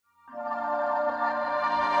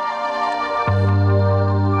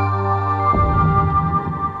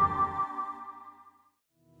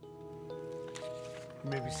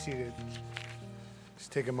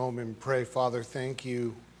take a moment and pray. Father, thank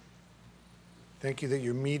you. Thank you that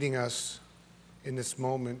you're meeting us in this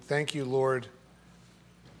moment. Thank you, Lord,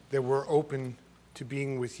 that we're open to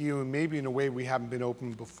being with you, and maybe in a way we haven't been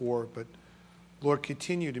open before, but Lord,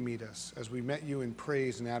 continue to meet us as we met you in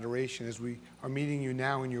praise and adoration, as we are meeting you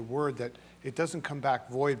now in your word, that it doesn't come back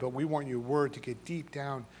void, but we want your word to get deep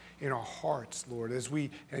down in our hearts, Lord, as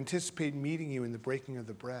we anticipate meeting you in the breaking of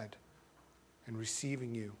the bread and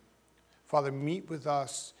receiving you. Father, meet with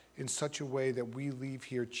us in such a way that we leave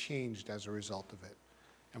here changed as a result of it.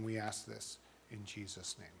 And we ask this in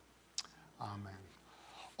Jesus' name. Amen.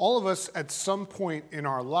 All of us at some point in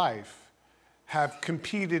our life have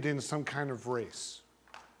competed in some kind of race.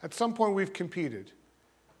 At some point we've competed.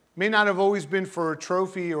 May not have always been for a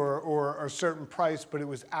trophy or a certain price, but it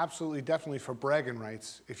was absolutely definitely for bragging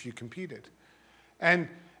rights if you competed. And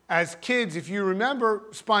as kids, if you remember,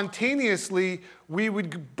 spontaneously, we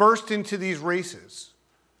would burst into these races.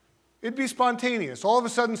 It'd be spontaneous. All of a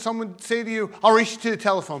sudden, someone would say to you, I'll race you to the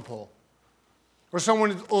telephone pole. Or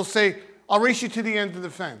someone will say, I'll race you to the end of the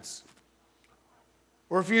fence.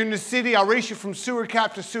 Or if you're in the city, I'll race you from sewer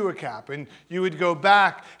cap to sewer cap. And you would go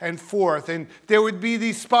back and forth. And there would be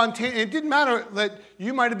these spontaneous, it didn't matter that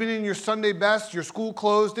you might have been in your Sunday best, your school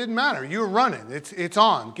clothes, didn't matter. You were running. It's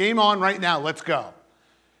on. Game on right now. Let's go.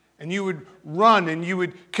 And you would run and you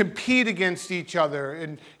would compete against each other.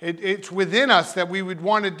 And it's within us that we would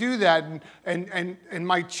want to do that. And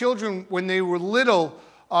my children, when they were little,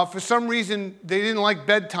 for some reason, they didn't like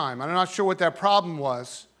bedtime. I'm not sure what that problem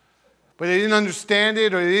was. But they didn't understand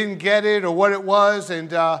it, or they didn't get it, or what it was.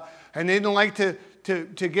 And they didn't like to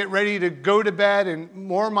get ready to go to bed. And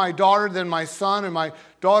more my daughter than my son. And my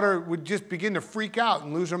daughter would just begin to freak out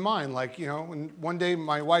and lose her mind. Like, you know, and one day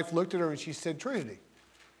my wife looked at her and she said, Trinity,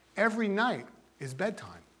 every night is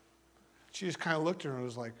bedtime. She just kind of looked at her and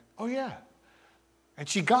was like, oh, yeah. And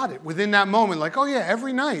she got it within that moment, like, oh, yeah,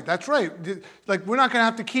 every night. That's right. Like, we're not going to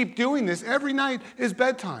have to keep doing this. Every night is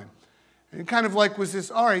bedtime. And it kind of like was this,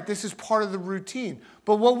 all right, this is part of the routine.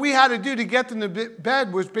 But what we had to do to get them to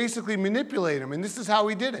bed was basically manipulate them. And this is how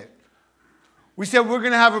we did it. We said we're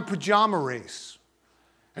going to have a pajama race.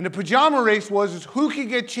 And the pajama race was who could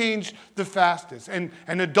get changed the fastest. And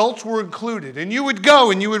adults were included. And you would go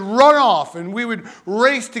and you would run off. And we would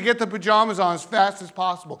race to get the pajamas on as fast as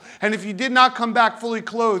possible. And if you did not come back fully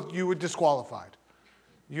clothed, you were disqualified.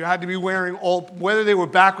 You had to be wearing whether they were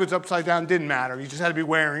backwards, upside down, didn't matter. You just had to be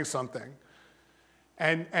wearing something.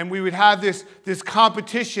 And we would have this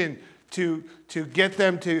competition to get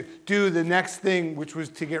them to do the next thing, which was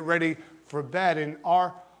to get ready for bed. And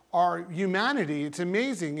our humanity, it's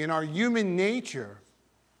amazing, in our human nature,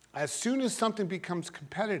 as soon as something becomes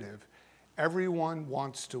competitive, everyone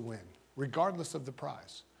wants to win, regardless of the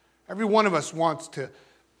prize. Every one of us wants to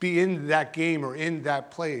be in that game or in that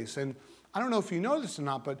place. And I don't know if you know this or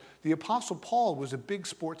not, but the Apostle Paul was a big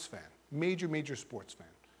sports fan, major sports fan.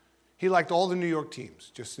 He liked all the New York teams,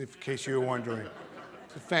 just in case you were wondering.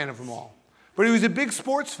 He's a fan of them all. But he was a big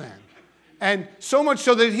sports fan. And so much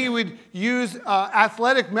so that he would use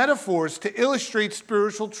athletic metaphors to illustrate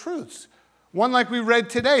spiritual truths. One like we read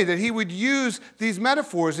today, that he would use these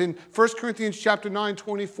metaphors in 1 Corinthians chapter 9,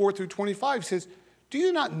 24 through 25. He says, do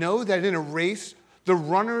you not know that in a race the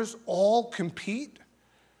runners all compete,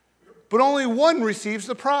 but only one receives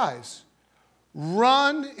the prize?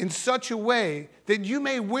 Run in such a way that you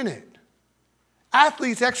may win it.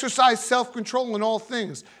 Athletes exercise self-control in all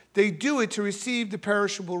things. They do it to receive the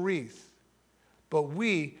perishable wreath, but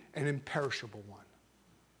we an imperishable one.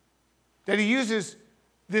 That he uses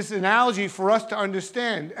this analogy for us to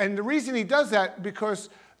understand. And the reason he does that, because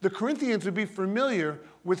the Corinthians would be familiar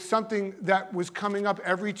with something that was coming up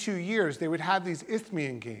every 2 years. They would have these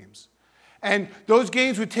Isthmian games. And those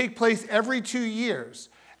games would take place every 2 years.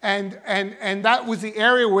 And that was the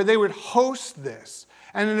area where they would host this.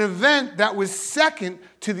 And an event that was second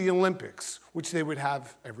to the Olympics, which they would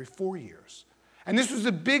have every 4 years. And this was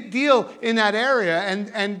a big deal in that area,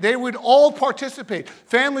 and they would all participate.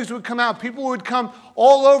 Families would come out. People would come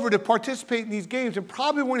all over to participate in these games. And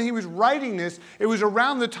probably when he was writing this, it was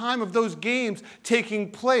around the time of those games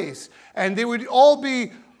taking place. And they would all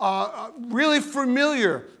be really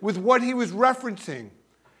familiar with what he was referencing.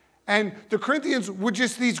 And the Corinthians were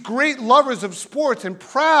just these great lovers of sports and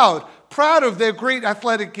proud of their great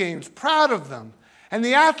athletic games, proud of them. And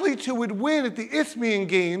the athletes who would win at the Isthmian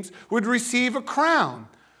Games would receive a crown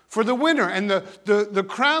for the winner. And the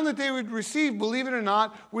crown that they would receive, believe it or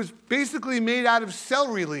not, was basically made out of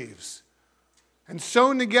celery leaves and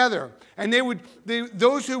sewn together. And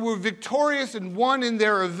those who were victorious and won in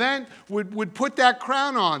their event would put that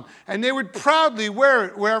crown on. And they would proudly wear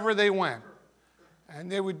it wherever they went. And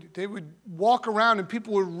they would walk around and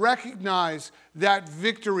people would recognize that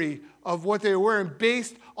victory of what they were wearing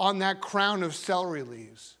based on that crown of celery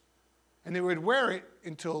leaves. And they would wear it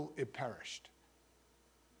until it perished.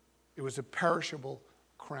 It was a perishable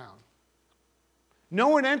crown. No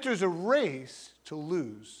one enters a race to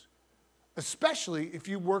lose, especially if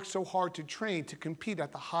you work so hard to train to compete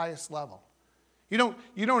at the highest level. You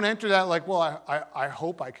don't enter that like, well, I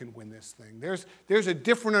hope I can win this thing. There's a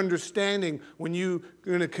different understanding when you're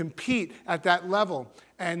going to compete at that level.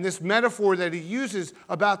 And this metaphor that he uses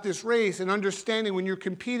about this race and understanding when you're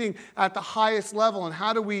competing at the highest level, and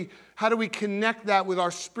how do we connect that with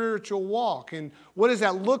our spiritual walk? And what does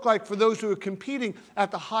that look like for those who are competing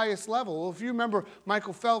at the highest level? Well, if you remember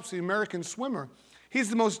Michael Phelps, the American swimmer, he's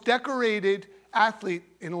the most decorated athlete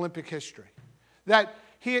in Olympic history.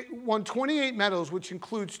 He won 28 medals, which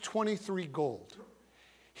includes 23 gold.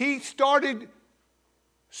 He started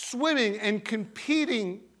swimming and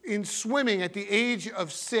competing in swimming at the age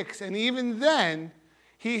of 6. And even then,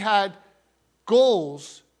 he had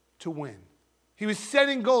goals to win. He was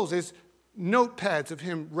setting goals. There's notepads of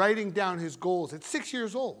him writing down his goals at 6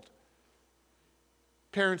 years old.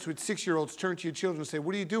 Parents with 6-year-olds turn to your children and say,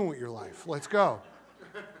 what are you doing with your life? Let's go.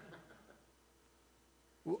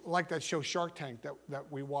 Like that show Shark Tank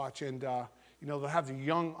that we watch, and they'll have the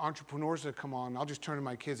young entrepreneurs that come on. I'll just turn to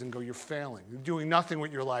my kids and go, you're failing. You're doing nothing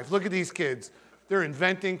with your life. Look at these kids. They're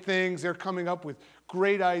inventing things. They're coming up with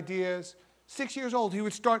great ideas. 6 years old, he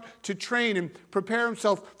would start to train and prepare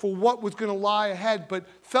himself for what was going to lie ahead. But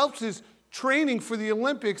Phelps's training for the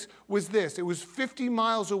Olympics was this. It was 50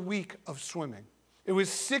 miles a week of swimming. It was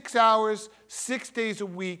 6 hours, 6 days a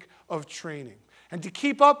week of training. And to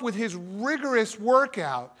keep up with his rigorous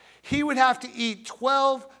workout, he would have to eat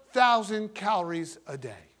 12,000 calories a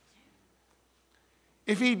day.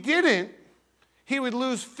 If he didn't, he would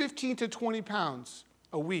lose 15 to 20 pounds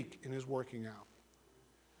a week in his working out.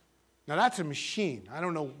 Now that's a machine. I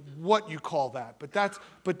don't know what you call that, but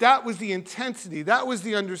that was the intensity. That was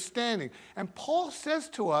the understanding. And Paul says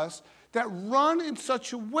to us that run in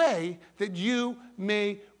such a way that you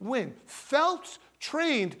may win. Phelps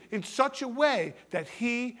trained in such a way that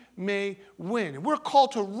he may win. And we're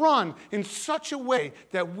called to run in such a way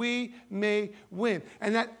that we may win.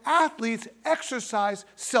 And that athletes exercise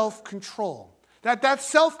self-control. That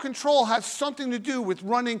self-control has something to do with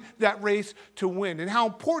running that race to win, and how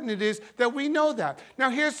important it is that we know that. Now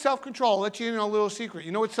here's self-control. I'll let you in on a little secret.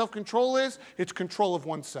 You know what self-control is? It's control of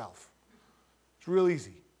oneself. It's real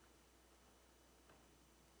easy.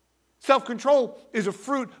 Self-control is a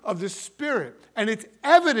fruit of the Spirit, and it's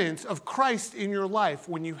evidence of Christ in your life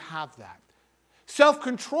when you have that.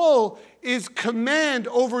 Self-control is command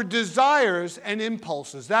over desires and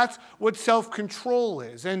impulses. That's what self-control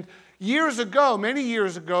is. And many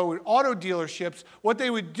years ago, in auto dealerships, what they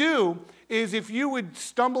would do is if you would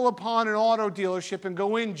stumble upon an auto dealership and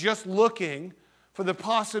go in just looking for the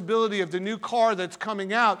possibility of the new car that's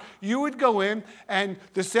coming out, you would go in and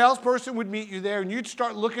the salesperson would meet you there and you'd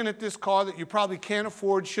start looking at this car that you probably can't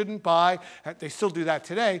afford, shouldn't buy. They still do that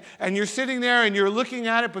today. And you're sitting there and you're looking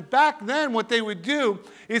at it. But back then what they would do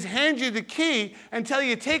is hand you the key and tell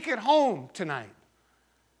you, take it home tonight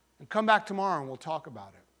and come back tomorrow and we'll talk about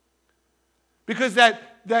it. Because that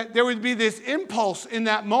there would be this impulse in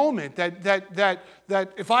that moment that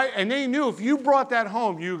they knew if you brought that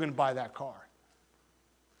home, you were going to buy that car.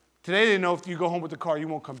 Today they know if you go home with the car, you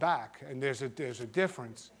won't come back, and there's a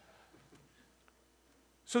difference.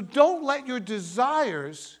 So don't let your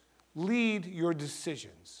desires lead your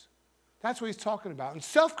decisions. That's what he's talking about. And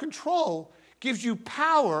self-control gives you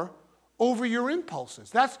power over your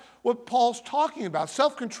impulses. That's what Paul's talking about.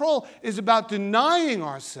 Self-control is about denying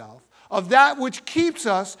ourselves of that which keeps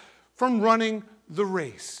us from running the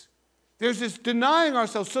race. There's this denying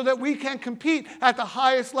ourselves so that we can compete at the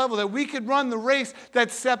highest level, that we could run the race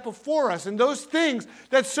that's set before us. And those things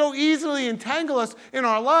that so easily entangle us in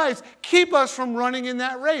our lives keep us from running in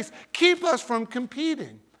that race, keep us from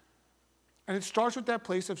competing. And it starts with that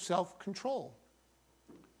place of self-control.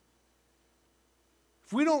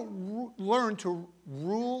 If we don't learn to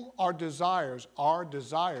rule our desires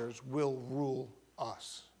will rule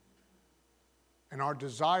us. And our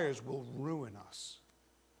desires will ruin us.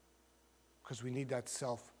 Because we need that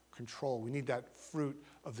self-control. We need that fruit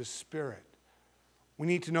of the Spirit. We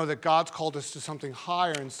need to know that God's called us to something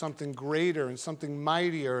higher and something greater and something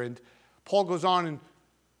mightier. And Paul goes on in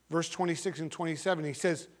verse 26 and 27. He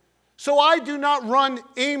says, "So I do not run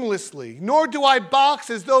aimlessly, nor do I box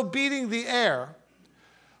as though beating the air,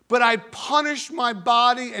 but I punish my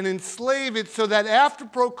body and enslave it so that after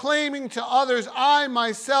proclaiming to others, I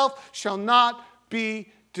myself shall not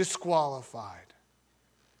be disqualified."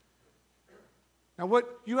 Now,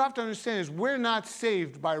 what you have to understand is we're not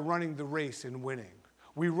saved by running the race and winning.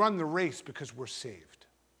 We run the race because we're saved.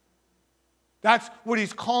 That's what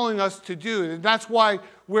he's calling us to do. And that's why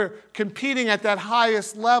we're competing at that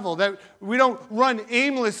highest level, that we don't run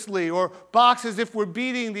aimlessly or box as if we're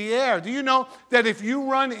beating the air. Do you know that if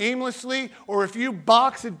you run aimlessly or if you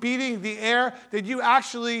box at beating the air, that you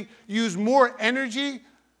actually use more energy,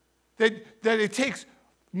 that it takes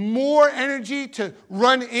more energy to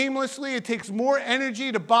run aimlessly. It takes more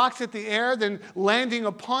energy to box at the air than landing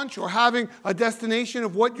a punch or having a destination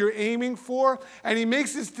of what you're aiming for. And he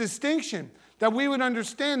makes this distinction that we would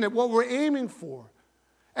understand that what we're aiming for.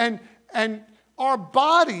 And our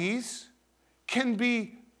bodies can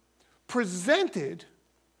be presented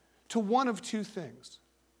to one of two things.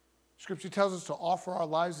 Scripture tells us to offer our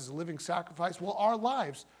lives as a living sacrifice. Well, our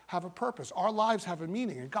lives have a purpose. Our lives have a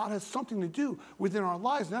meaning, and God has something to do within our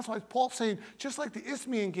lives. And that's why Paul's saying, just like the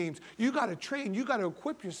Isthmian Games, you got to train, you got to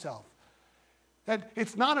equip yourself. That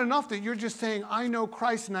it's not enough that you're just saying, I know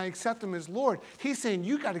Christ and I accept him as Lord. He's saying,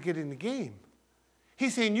 you got to get in the game.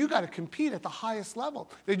 He's saying, you got to compete at the highest level,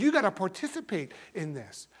 that you got to participate in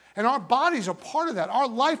this. And our bodies are part of that. Our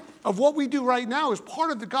life of what we do right now is part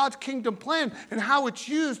of the God's kingdom plan and how it's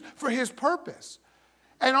used for his purpose.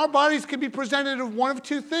 And our bodies can be presented of one of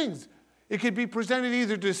two things. It could be presented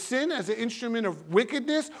either to sin as an instrument of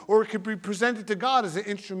wickedness, or it could be presented to God as an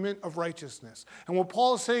instrument of righteousness. And what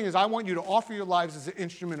Paul is saying is, I want you to offer your lives as an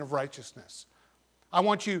instrument of righteousness. I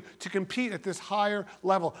want you to compete at this higher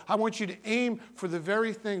level. I want you to aim for the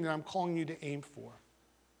very thing that I'm calling you to aim for.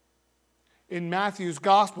 In Matthew's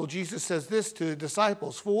gospel, Jesus says this to the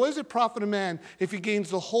disciples, for what does it profit a man if he gains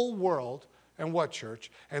the whole world, and what,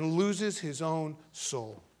 church? And loses his own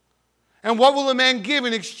soul. And what will a man give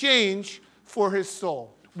in exchange for his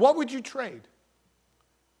soul? What would you trade?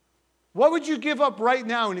 What would you give up right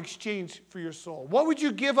now in exchange for your soul? What would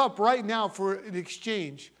you give up right now for an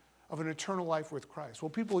exchange of an eternal life with Christ? Well,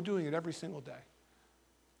 people are doing it every single day,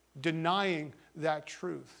 denying that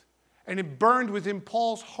truth. And it burned within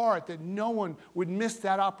Paul's heart that no one would miss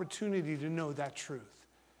that opportunity to know that truth.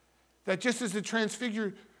 That just as the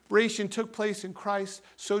transfiguration took place in Christ,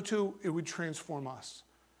 so too it would transform us.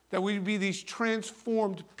 That we'd be these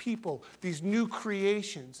transformed people, these new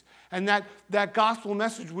creations. And that gospel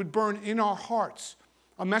message would burn in our hearts,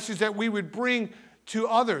 a message that we would bring to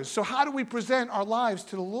others. So how do we present our lives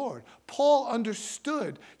to the Lord? Paul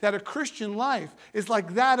understood that a Christian life is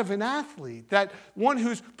like that of an athlete, that one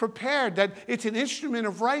who's prepared, that it's an instrument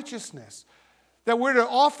of righteousness, that we're to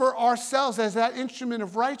offer ourselves as that instrument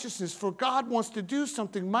of righteousness, for God wants to do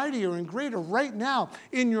something mightier and greater right now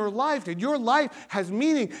in your life, that your life has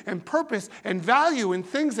meaning and purpose and value and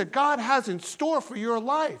things that God has in store for your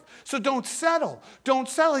life. So don't settle. Don't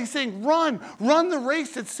settle. He's saying run the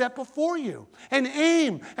race that's set before you, and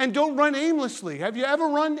aim, and don't run aimlessly. Have you ever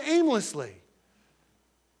run aimlessly?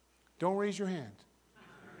 Don't raise your hand.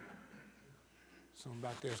 Someone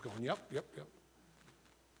back there is going, yep.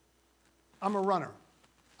 I'm a runner.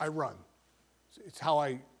 I run. It's how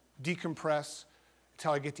I decompress. It's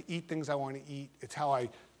how I get to eat things I want to eat. It's how I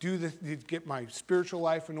get my spiritual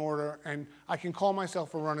life in order. And I can call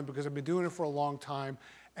myself a runner because I've been doing it for a long time.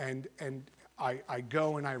 And I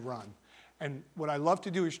go and I run. And what I love to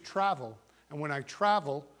do is travel. And when I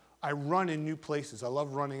travel, I run in new places. I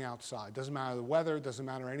love running outside. Doesn't matter the weather, doesn't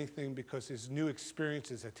matter anything, because there's new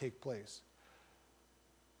experiences that take place.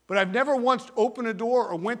 But I've never once opened a door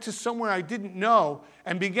or went to somewhere I didn't know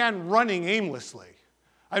and began running aimlessly.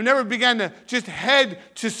 I've never began to just head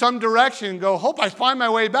to some direction and go, hope I find my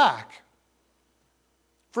way back.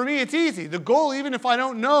 For me, it's easy. The goal, even if I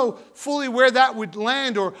don't know fully where that would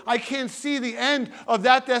land or I can't see the end of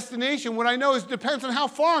that destination, what I know is it depends on how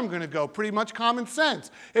far I'm going to go. Pretty much common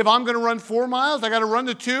sense. If I'm going to run 4 miles, I got to run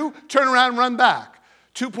the 2, turn around and run back.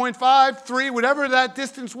 2.5, 3, whatever that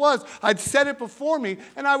distance was, I'd set it before me,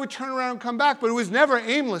 and I would turn around and come back, but it was never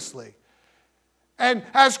aimlessly. And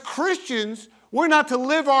as Christians, we're not to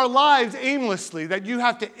live our lives aimlessly, that you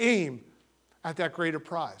have to aim at that greater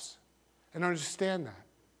prize and understand that.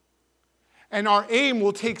 And our aim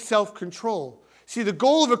will take self-control. See, the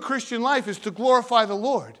goal of a Christian life is to glorify the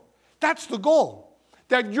Lord. That's the goal.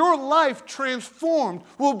 That your life transformed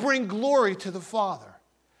will bring glory to the Father.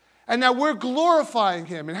 And that we're glorifying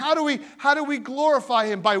him. And how do we glorify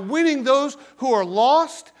him? By winning those who are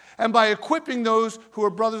lost and by equipping those who are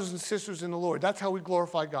brothers and sisters in the Lord. That's how we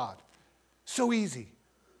glorify God. So easy.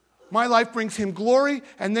 My life brings him glory,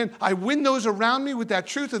 and then I win those around me with that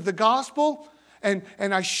truth of the gospel, And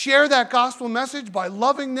I share that gospel message by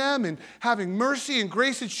loving them and having mercy and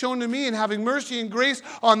grace that's shown to me and having mercy and grace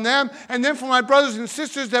on them. And then for my brothers and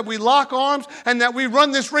sisters, that we lock arms and that we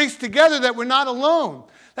run this race together, that we're not alone.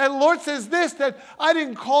 That the Lord says this, that I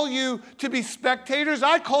didn't call you to be spectators.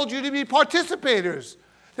 I called you to be participators.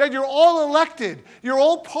 That you're all elected. You're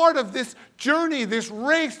all part of this journey, this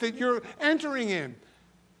race that you're entering in.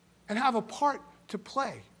 And have a part to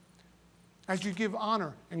play as you give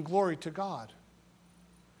honor and glory to God.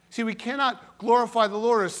 See, we cannot glorify the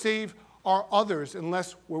Lord or save our others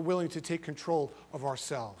unless we're willing to take control of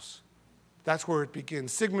ourselves. That's where it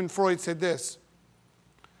begins. Sigmund Freud said this: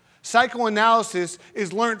 psychoanalysis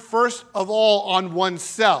is learned first of all on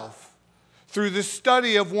oneself through the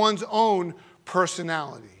study of one's own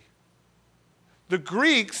personality. The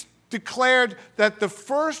Greeks declared that the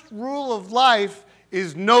first rule of life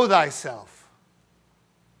is know thyself.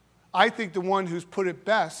 I think the one who's put it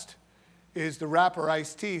best is the rapper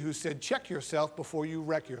Ice-T, who said, check yourself before you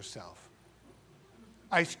wreck yourself.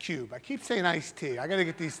 Ice Cube. I keep saying Ice-T. I got to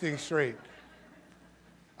get these things straight.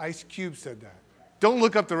 Ice Cube said that. Don't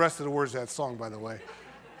look up the rest of the words of that song, by the way.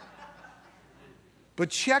 But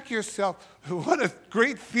check yourself. What a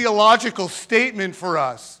great theological statement for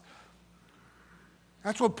us.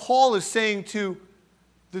 That's what Paul is saying to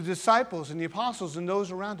the disciples and the apostles and those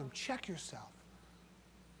around him. Check yourself.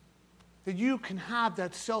 That you can have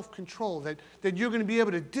that self-control, that you're going to be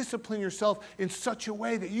able to discipline yourself in such a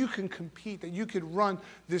way that you can compete, that you could run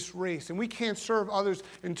this race. And we can't serve others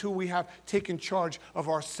until we have taken charge of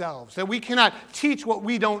ourselves. That we cannot teach what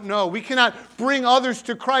we don't know. We cannot bring others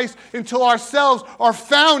to Christ until ourselves are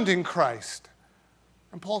found in Christ.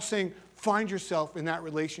 And Paul's saying, find yourself in that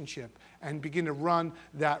relationship and begin to run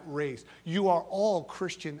that race. You are all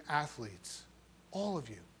Christian athletes. All of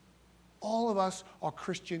you. All of us are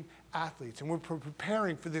Christian athletes, and we're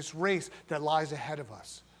preparing for this race that lies ahead of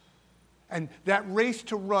us. And that race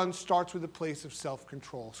to run starts with a place of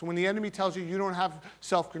self-control. So when the enemy tells you you don't have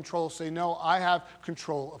self-control, say, no, I have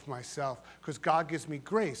control of myself, because God gives me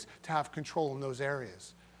grace to have control in those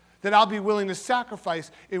areas. That I'll be willing to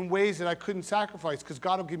sacrifice in ways that I couldn't sacrifice, because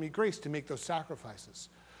God will give me grace to make those sacrifices.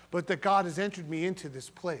 But that God has entered me into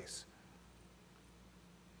this place.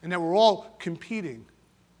 And that we're all competing.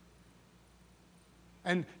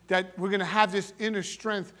 And that we're going to have this inner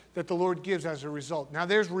strength that the Lord gives as a result. Now,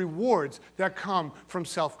 there's rewards that come from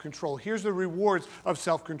self-control. Here's the rewards of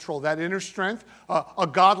self-control. That inner strength, a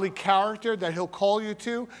godly character that He'll call you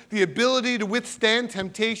to, the ability to withstand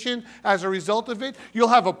temptation as a result of it. You'll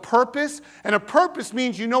have a purpose, and a purpose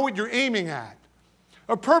means you know what you're aiming at.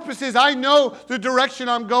 A purpose is, I know the direction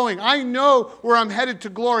I'm going. I know where I'm headed to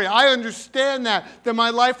glory. I understand that my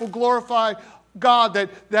life will glorify God,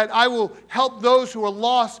 that I will help those who are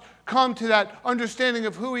lost come to that understanding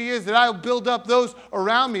of who He is, that I'll build up those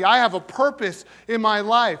around me. I have a purpose in my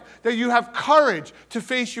life, that you have courage to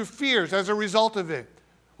face your fears as a result of it.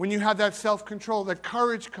 When you have that self-control, that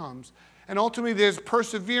courage comes. And ultimately, there's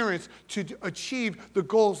perseverance to achieve the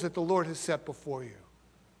goals that the Lord has set before you.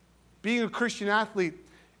 Being a Christian athlete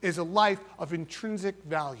is a life of intrinsic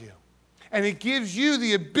value. And it gives you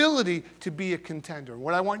the ability to be a contender.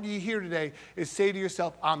 What I want you to hear today is say to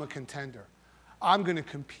yourself, I'm a contender. I'm going to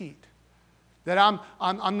compete. That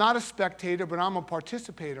I'm not a spectator, but I'm a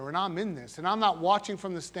participator, and I'm in this. And I'm not watching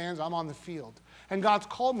from the stands, I'm on the field. And God's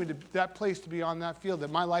called me to that place to be on that field, that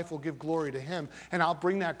my life will give glory to Him, and I'll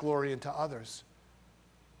bring that glory into others.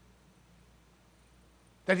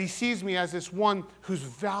 That He sees me as this one who's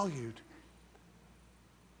valued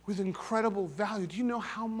with incredible value. Do you know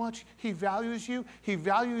how much He values you? He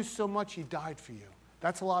values so much He died for you.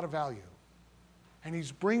 That's a lot of value. And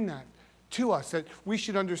He's bringing that to us, that we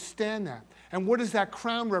should understand that. And what does that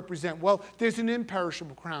crown represent? Well, there's an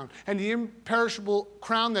imperishable crown. And the imperishable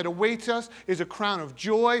crown that awaits us is a crown of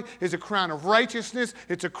joy, is a crown of righteousness,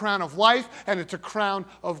 it's a crown of life, and it's a crown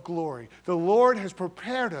of glory. The Lord has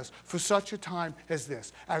prepared us for such a time as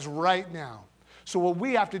this, as right now. So what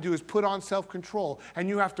we have to do is put on self-control, and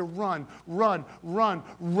you have to run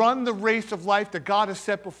the race of life that God has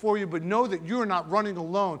set before you, but know that you're not running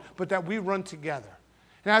alone, but that we run together.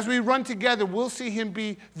 And as we run together, we'll see Him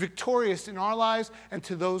be victorious in our lives and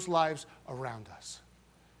to those lives around us.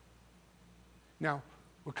 Now,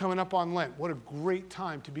 we're coming up on Lent. What a great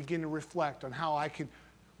time to begin to reflect on how I can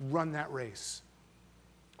run that race.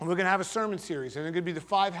 And we're going to have a sermon series, and they're going to be the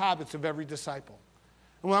 5 habits of every disciple.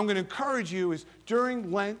 And what I'm going to encourage you is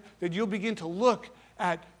during Lent that you'll begin to look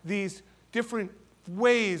at these different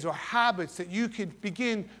ways or habits that you could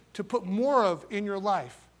begin to put more of in your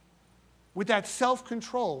life with that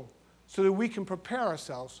self-control so that we can prepare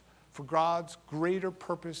ourselves for God's greater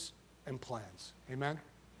purpose and plans. Amen?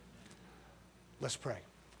 Let's pray.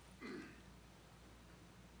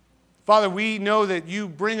 Father, we know that you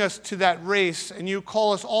bring us to that race and you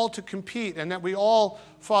call us all to compete, and that we all,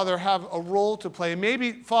 Father, have a role to play. And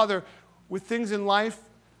maybe, Father, with things in life,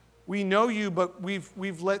 we know you, but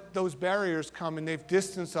we've let those barriers come and they've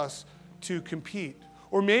distanced us to compete.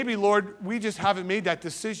 Or maybe, Lord, we just haven't made that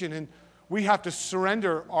decision and we have to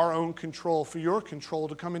surrender our own control for your control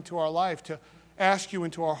to come into our life, to ask you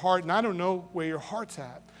into our heart. And I don't know where your heart's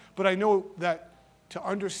at, but I know that to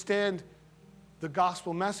understand the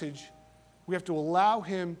gospel message, we have to allow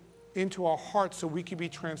him into our hearts so we can be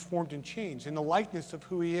transformed and changed in the likeness of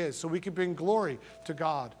who he is, so we can bring glory to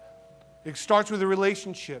God. It starts with a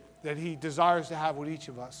relationship that he desires to have with each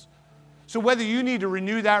of us. So whether you need to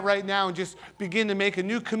renew that right now and just begin to make a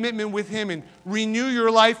new commitment with him and renew your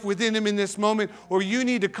life within him in this moment, or you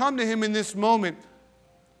need to come to him in this moment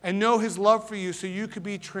and know his love for you so you could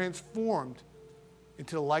be transformed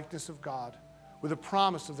into the likeness of God with a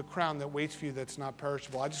promise of the crown that waits for you that's not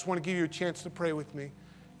perishable. I just want to give you a chance to pray with me.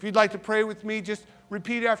 If you'd like to pray with me, just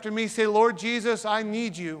repeat after me. Say, Lord Jesus, I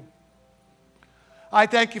need you. I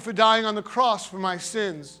thank you for dying on the cross for my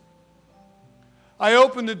sins. I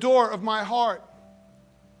open the door of my heart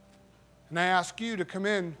and I ask you to come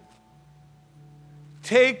in.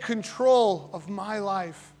 Take control of my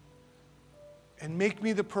life and make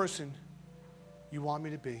me the person you want me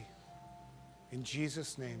to be. In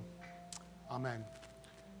Jesus' name, amen.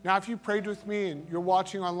 Now, if you prayed with me and you're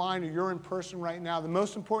watching online or you're in person right now, the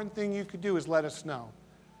most important thing you could do is let us know.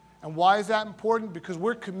 And why is that important? Because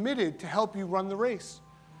we're committed to help you run the race.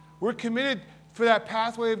 We're committed for that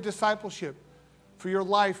pathway of discipleship, for your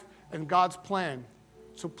life and God's plan.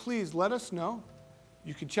 So please let us know.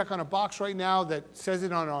 You can check on a box right now that says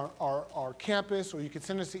it on our campus, or you can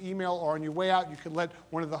send us an email, or on your way out, you can let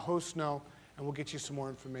one of the hosts know, and we'll get you some more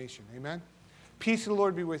information. Amen? Peace of the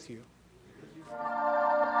Lord be with you.